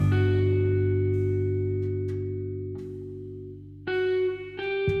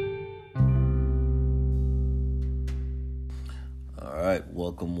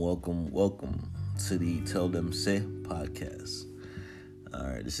welcome to the Tell Them Say podcast. All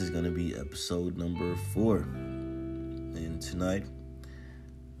right, this is going to be episode number 4. And tonight,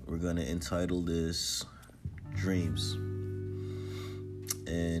 we're going to entitle this Dreams.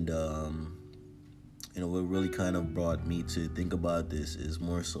 And, what really kind of brought me to think about this is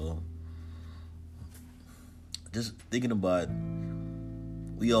more so just thinking about,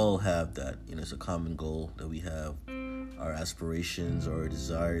 we all have that, it's a common goal that we have, our aspirations, our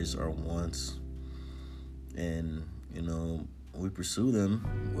desires, our wants, and, we pursue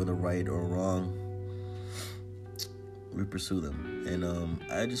them, whether right or wrong, we pursue them. And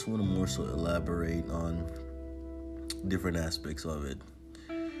I just want to more so elaborate on different aspects of it.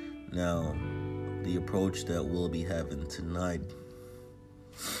 Now, the approach that we'll be having tonight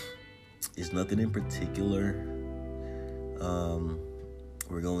is nothing in particular.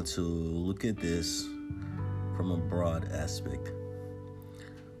 We're going to look at this from a broad aspect.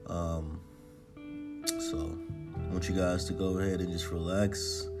 So I want you guys to go ahead and just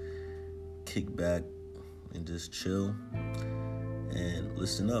relax, kick back, and just chill and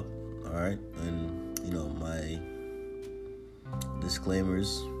listen up. All right. And, my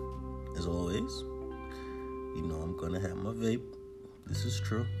disclaimers, as always, I'm going to have my vape. This is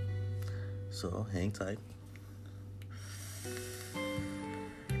true. So hang tight.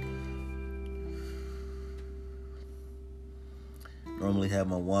 Normally have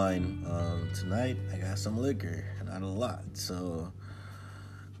my wine. Tonight I got some liquor, not a lot, so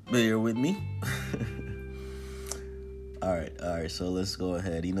bear with me. All right. So let's go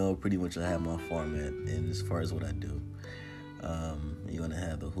ahead. Pretty much I have my format, and as far as what I do, you're gonna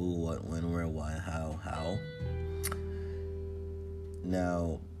have the who, what, when, where, why, how.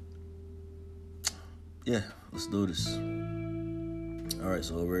 Now, yeah, let's do this. All right.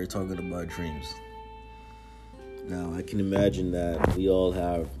 So we're talking about dreams. Now, I can imagine that we all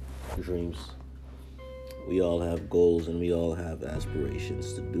have dreams, we all have goals, and we all have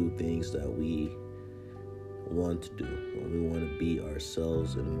aspirations to do things that we want to do. And we want to be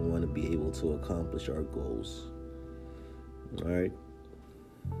ourselves, and we want to be able to accomplish our goals. All right?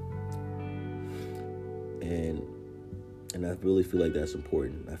 And I really feel like that's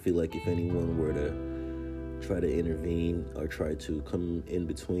important. I feel like if anyone were to try to intervene or try to come in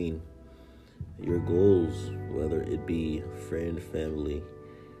between your goals, whether it be friend, family,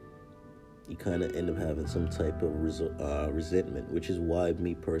 you kind of end up having some type of resentment, which is why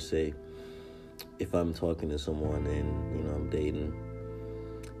me per se, if I'm talking to someone and, I'm dating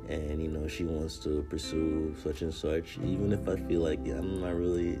and, she wants to pursue such and such, even if I feel like I'm not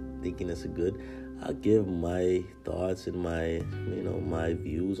really thinking it's a good, I'll give my thoughts and my, my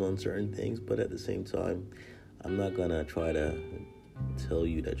views on certain things, but at the same time, I'm not going to try to tell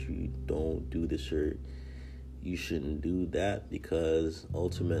you that you don't do this or you shouldn't do that, because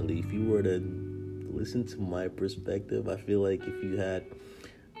ultimately, if you were to listen to my perspective, I feel like if you had,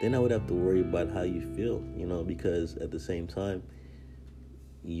 then I would have to worry about how you feel, because at the same time,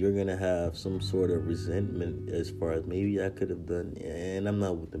 you're going to have some sort of resentment as far as maybe I could have done, and I'm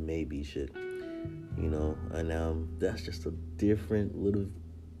not with the maybe shit, and that's just a different little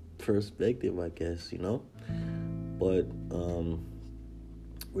perspective, I guess, but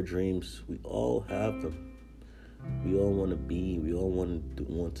with dreams, we all have them. We all want to be. We all want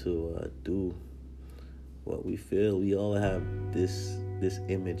to do what we feel. We all have this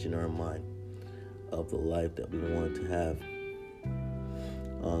image in our mind of the life that we want to have.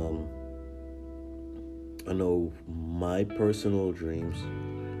 I know my personal dreams.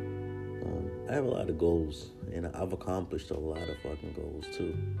 I have a lot of goals, and I've accomplished a lot of fucking goals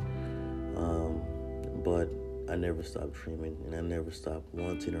too. But I never stopped dreaming, and I never stopped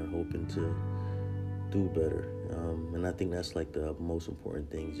wanting or hoping to do better. And I think that's like the most important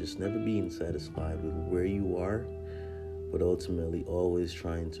thing. Just never being satisfied with where you are, but ultimately Always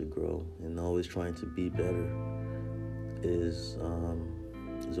trying to grow and always trying to be better is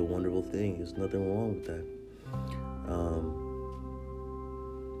a wonderful thing. There's nothing wrong with that.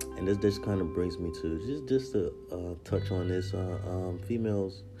 And this kind of brings me to just to touch on this.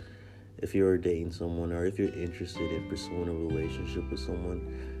 Females, if you're dating someone or if you're interested in pursuing a relationship with someone,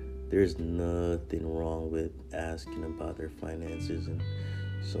 there's nothing wrong with asking about their finances and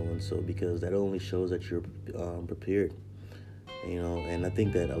so, because that only shows that you're prepared. And I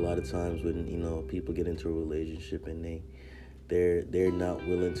think that a lot of times when, people get into a relationship and they're not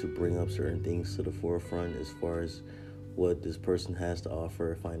willing to bring up certain things to the forefront as far as what this person has to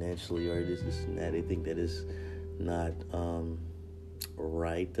offer financially or this and that, they think that is not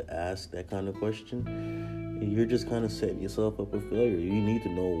right to ask that kind of question. You're just kind of setting yourself up for failure. You need to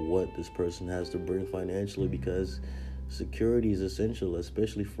know what this person has to bring financially, because security is essential,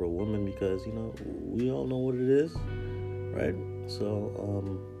 especially for a woman, because we all know what it is, right?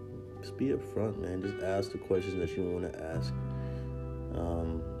 So just be upfront, man. Just ask the questions that you want to ask,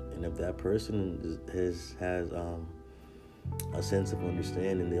 and if that person has a sense of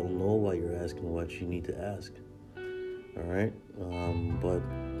understanding, they'll know why you're asking what you need to ask. All right, but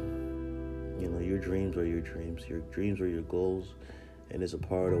your dreams are your dreams. Your dreams are your goals, and it's a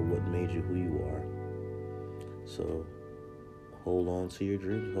part of what made you who you are. So hold on to your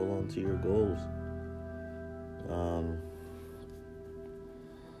dreams. Hold on to your goals.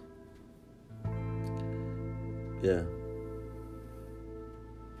 Yeah.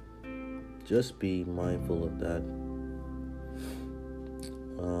 Just be mindful of that.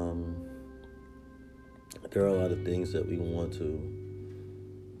 There are a lot of things that we want to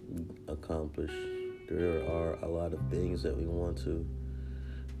accomplish. There are a lot of things that we want to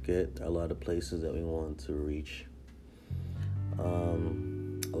get, a lot of places that we want to reach. A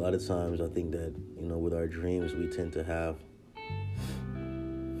lot of times I think that, with our dreams, we tend to have,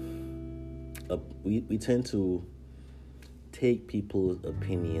 we tend to take people's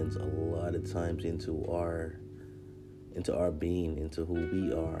opinions a lot of times into our being, into who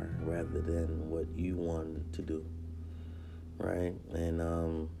we are, rather than what you want to do, right? And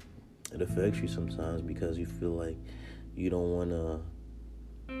it affects you sometimes because you feel like you don't want to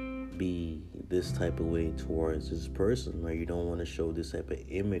be this type of way towards this person, or you don't want to show this type of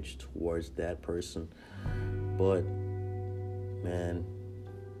image towards that person. But man,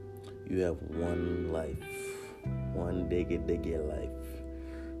 you have one life, one diggy life.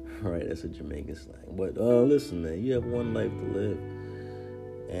 Right, that's a Jamaican slang. But listen, man, you have one life to live,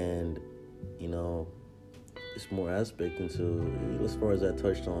 and it's more aspect into, as far as I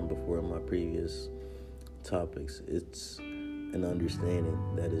touched on before in my previous topics. It's an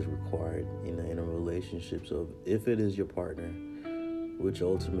understanding that is required in a relationship. So if it is your partner, which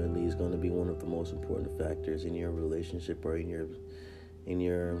ultimately is going to be one of the most important factors in your relationship or in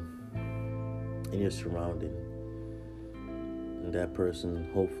your surrounding, and that person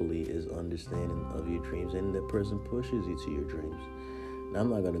hopefully is understanding of your dreams, and that person pushes you to your dreams. Now, I'm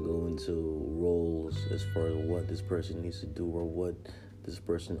not going to go into roles as far as what this person needs to do or what this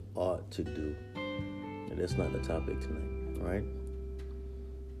person ought to do. And that's not the topic tonight, right?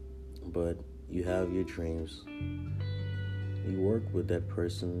 But you have your dreams. You work with that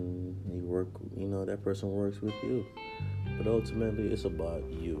person. That person works with you. But ultimately, it's about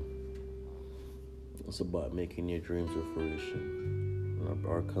you. It's about making your dreams a fruition,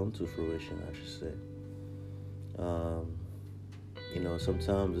 or come to fruition, I should say.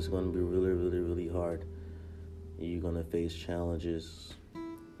 Sometimes it's going to be really, really, really hard. You're going to face challenges,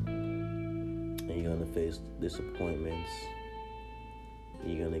 and you're going to face disappointments.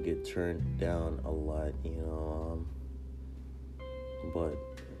 You're going to get turned down a lot, but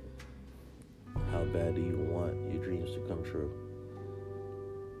how bad do you want your dreams to come true?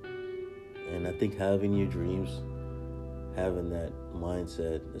 And I think having your dreams, having that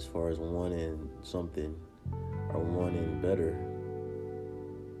mindset as far as wanting something or wanting better,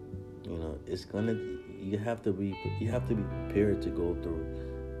 you have to be prepared to go through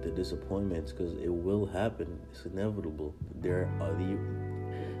the disappointments, because it will happen. It's inevitable. They're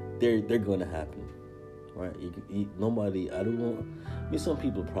going to happen, right? Some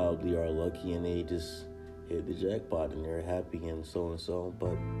people probably are lucky and they just hit the jackpot and they're happy and so,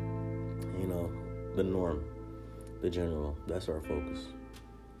 but the norm, the general, that's our focus.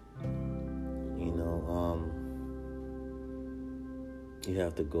 You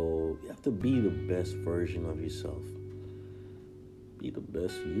have to be the best version of yourself. Be the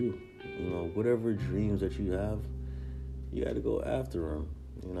best you. Whatever dreams that you have, you got to go after them.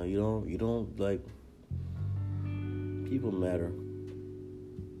 You don't like, people matter,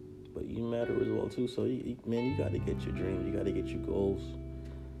 but you matter as well too. So you got to get your dreams. You got to get your goals.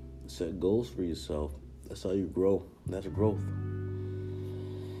 Set goals for yourself. That's how you grow. That's growth.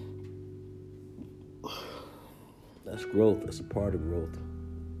 That's growth. That's a part of growth.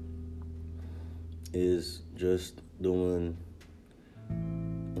 Is just doing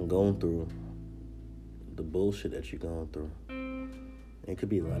and going through the bullshit that you're going through. It could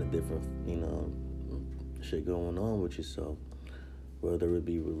be a lot of different, shit going on with yourself. Whether it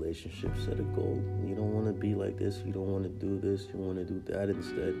be relationships, set a goal. You don't want to be like this. You don't want to do this. You want to do that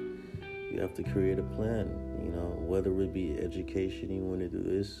instead. You have to create a plan. Whether it be education, you want to do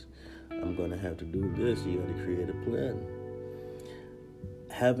this. I'm going to have to do this. You got to create a plan.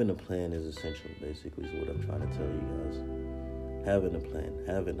 Having a plan is essential, basically, is what I'm trying to tell you guys. Having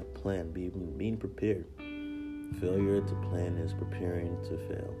a plan, being prepared. Failure to plan is preparing to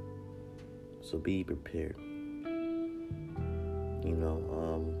fail. So be prepared. You know,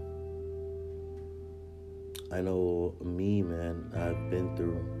 I know me, man. I've been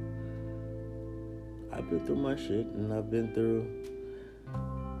through my shit, and I've been through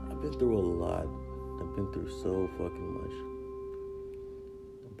a lot. I've been through so fucking much.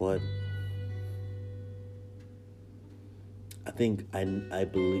 But I think I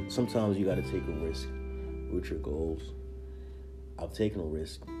believe sometimes you got to take a risk with your goals. I've taken a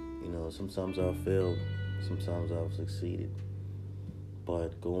risk. You know, sometimes I've failed, sometimes I've succeeded.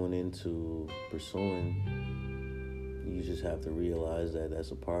 But going into pursuing, you just have to realize that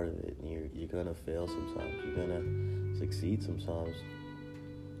that's a part of it. You're gonna fail sometimes. You're gonna succeed sometimes.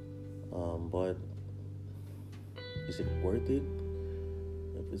 But is it worth it?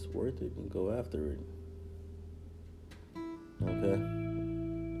 If it's worth it, then go after it. Okay.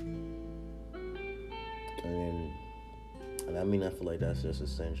 And I mean, I feel like that's just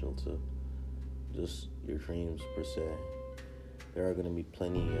essential to just your dreams per se. There are going to be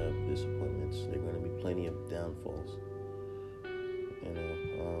plenty of disappointments. There are going to be plenty of downfalls. You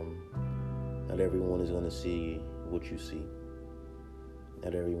know, not everyone is going to see what you see.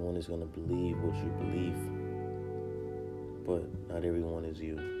 Not everyone is going to believe what you believe. But not everyone is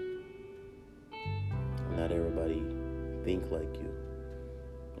you. And not everybody think like you.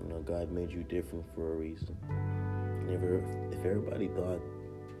 You know, God made you different for a reason. If everybody thought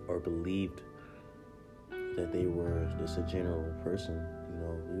or believed that they were just a general person, you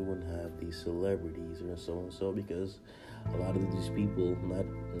know, we wouldn't have these celebrities or so and so, because a lot of these people, not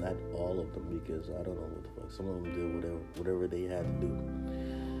all of them, because I don't know what the fuck, some of them did whatever they had to do.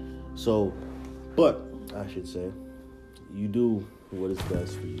 So, but I should say, you do what is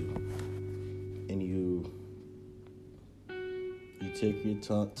best for you, and you take your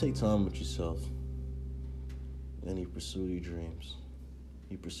time, take time with yourself, and you pursue your dreams,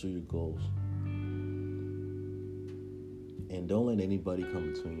 you pursue your goals. And don't let anybody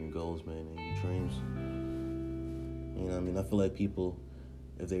come between your goals, man, and your dreams. You know what I mean? I feel like people,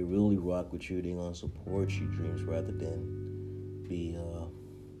 if they really rock with you, they're going to support your dreams rather than be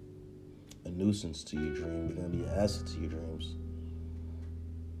a nuisance to your dream. They're going to be an asset to your dreams.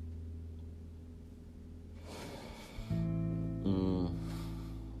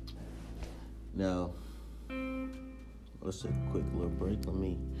 Now, let's take a quick little break. Let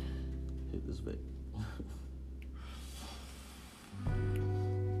me hit this vape.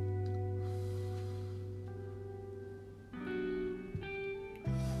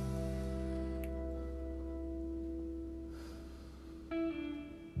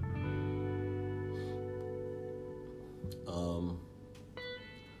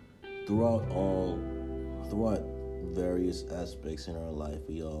 Throughout various aspects in our life,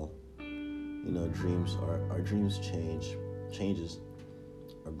 we all, you know, our dreams changes,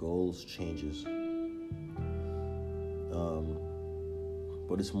 our goals changes.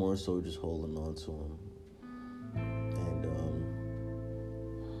 But it's more so just holding on to them. And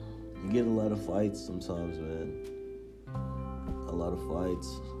you get a lot of fights sometimes, man. A lot of fights,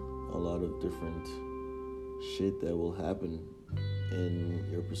 a lot of different shit that will happen in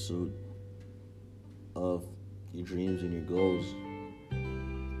your pursuit of your dreams and your goals.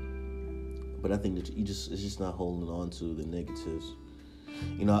 But I think that it's just not holding on to the negatives.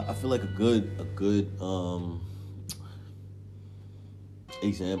 You know, I feel like a good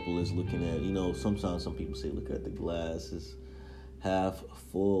example is looking at, you know, sometimes some people say look at the glass as half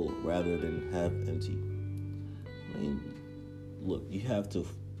full rather than half empty. I mean, look, you have to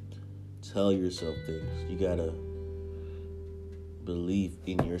tell yourself things. You gotta believe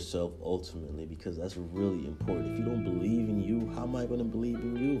in yourself ultimately, because that's really important. If you don't believe in you, how am I going to believe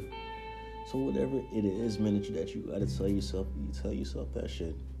in you? So whatever it is, man, that you gotta tell yourself, you tell yourself that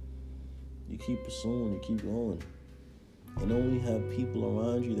shit. You keep pursuing, you keep going. And only have people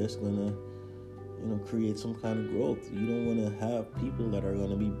around you that's gonna, you know, create some kind of growth. You don't want to have people that are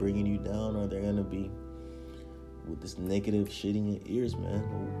gonna be bringing you down, or they're gonna be with this negative shit in your ears, man.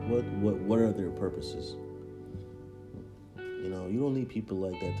 What are their purposes? You know, you don't need people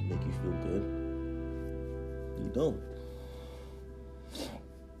like that to make you feel good. You don't.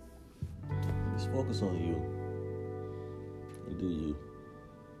 Just focus on you and do you.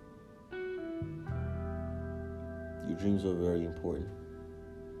 Your dreams are very important.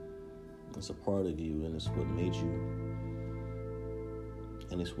 It's a part of you, and it's what made you,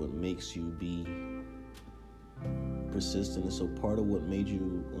 and it's what makes you be persistent. It's a part of what made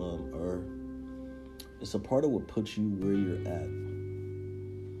you, it's a part of what puts you where you're at.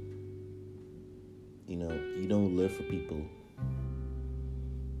 You know, you don't live for people.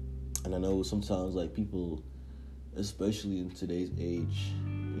 And I know sometimes, like, people, especially in today's age,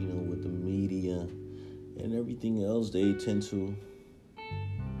 you know, with the media and everything else, they tend to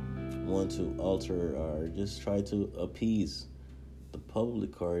want to alter or just try to appease the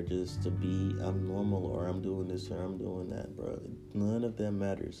public or just to be I'm normal or I'm doing this or I'm doing that, bro. None of that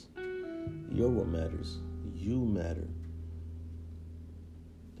matters. You're what matters. You matter.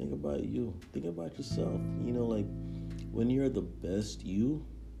 Think about you. Think about yourself. Like when you're the best you,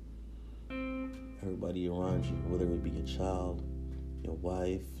 everybody around you, whether it be your child, your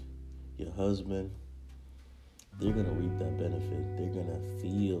wife, your husband, they're going to reap that benefit. They're going to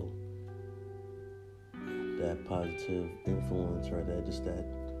feel that positive influence or that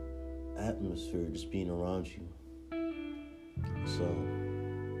atmosphere just being around you. So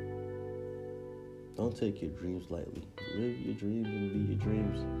don't take your dreams lightly. Live your dreams and be your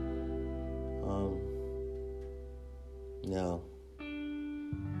dreams. Now,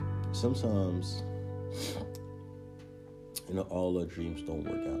 sometimes, all our dreams don't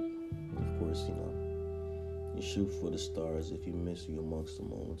work out. Of course, you shoot for the stars. If you miss, you amongst the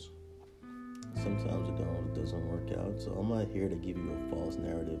moments. Sometimes it doesn't work out. So I'm not here to give you a false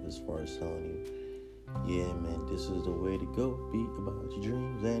narrative as far as telling you, yeah, man, this is the way to go. Be about your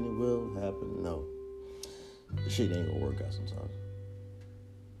dreams and it will happen. No. The shit ain't gonna work out sometimes.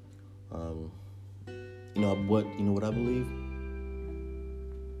 What I believe?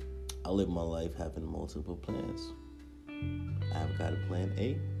 I live my life having multiple plans. I've got a plan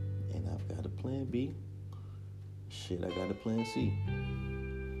A and I've got a plan B. Shit, I got a plan C.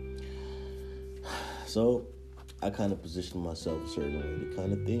 So I kind of position myself a certain way to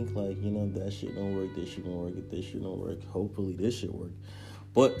kind of think like, that shit don't work, this shit don't work, if this shit don't work, hopefully this shit work.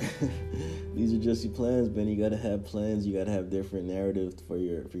 But these are just your plans, man. You gotta have plans. You gotta have different narratives for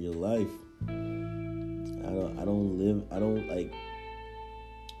your life. I don't like.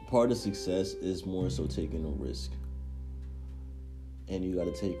 Part of success is more so taking a risk, and you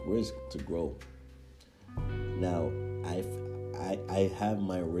gotta take risk to grow. Now, I have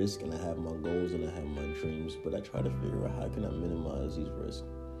my risk and I have my goals and I have my dreams, but I try to figure out how can I minimize these risks.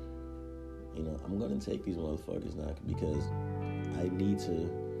 I'm gonna take these motherfuckers now because I need to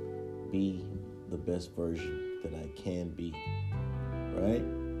be the best version that I can be, right?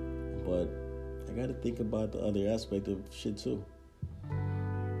 But I gotta think about the other aspect of shit too.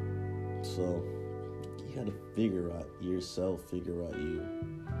 So you gotta figure out yourself, figure out you,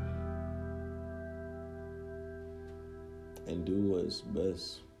 and do what's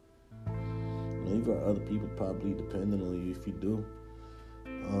best. You've got other people probably depending on you if you do.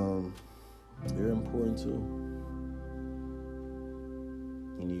 They're important too.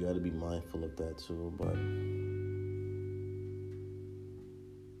 And you got to be mindful of that too. But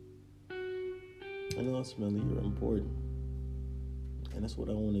ultimately, you're important, and that's what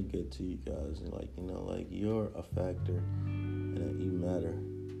I want to get to you guys. Like you're a factor, and that you matter,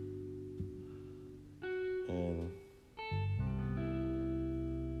 and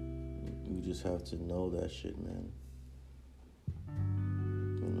you just have to know that shit, man.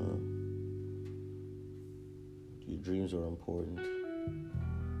 Your dreams are important.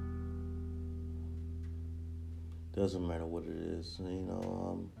 Doesn't matter what it is.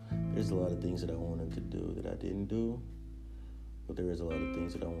 There's a lot of things that I wanted to do that I didn't do. But there is a lot of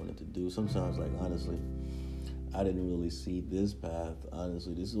things that I wanted to do. Sometimes, honestly, I didn't really see this path.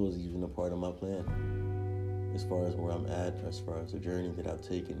 Honestly, this wasn't even a part of my plan. As far as where I'm at, as far as the journey that I've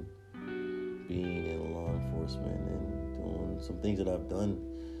taken, being in law enforcement and doing some things that I've done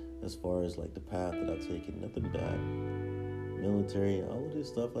as far as the path that I've taken, nothing bad. Military, all of this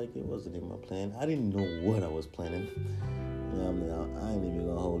stuff, it wasn't in my plan. I didn't know what I was planning. I ain't even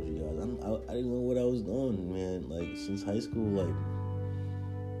gonna hold you guys. I didn't know what I was doing, man. Since high school,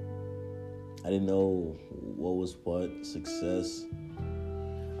 I didn't know what was what, success.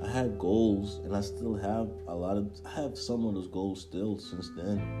 I had goals, and I still have I have some of those goals still since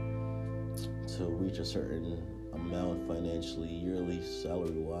then to reach a certain amount financially, yearly,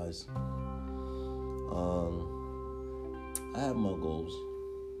 salary-wise. I have my goals.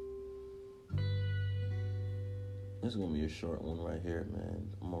 This is going to be a short one right here, man.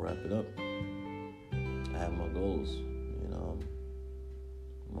 I'm going to wrap it up. I have my goals, I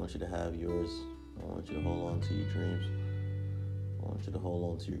want you to have yours. I want you to hold on to your dreams. I want you to hold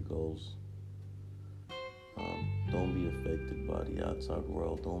on to your goals. Don't be affected by the outside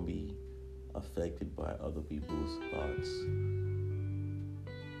world. Don't be affected by other people's thoughts.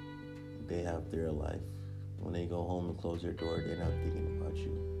 They have their life. When they go home and close their door, they're not thinking about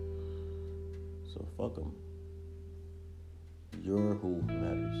you. So fuck them. You're who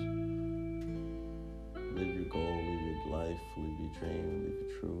matters. Live your goal, live your life, live your dream, live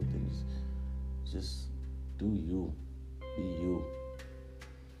your truth, and just do you. Be you.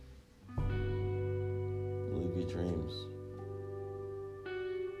 Live your dreams.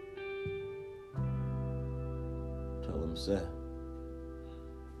 I'm saying?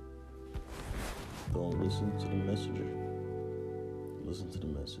 Don't listen to the messenger. Listen to the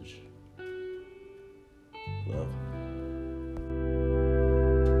message. Love.